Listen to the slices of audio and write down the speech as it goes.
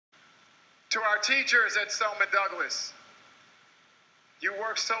To our teachers at Stoneman Douglas, you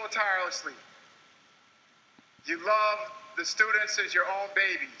work so tirelessly. You love the students as your own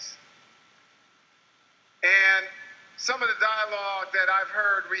babies. And some of the dialogue that I've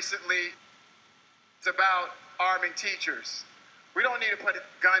heard recently is about arming teachers. We don't need to put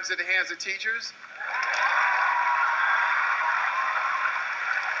guns in the hands of teachers.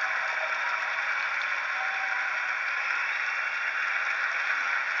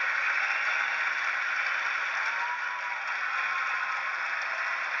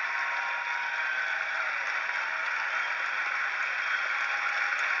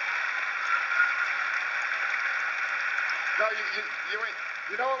 No,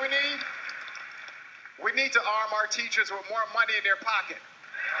 you know what we need? We need to arm our teachers with more money in their pocket.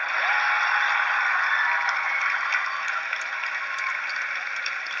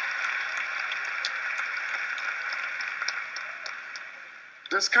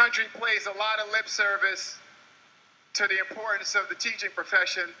 This country pays a lot of lip service to the importance of the teaching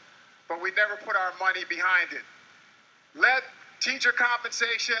profession, but we never put our money behind it. Let teacher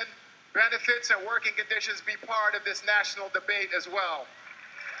compensation, benefits, and working conditions be part of this national debate as well.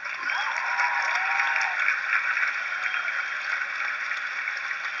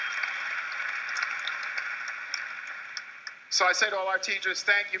 So I say to all our teachers,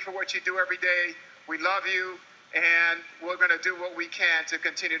 thank you for what you do every day. We love you, and we're going to do what we can to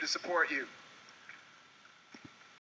continue to support you.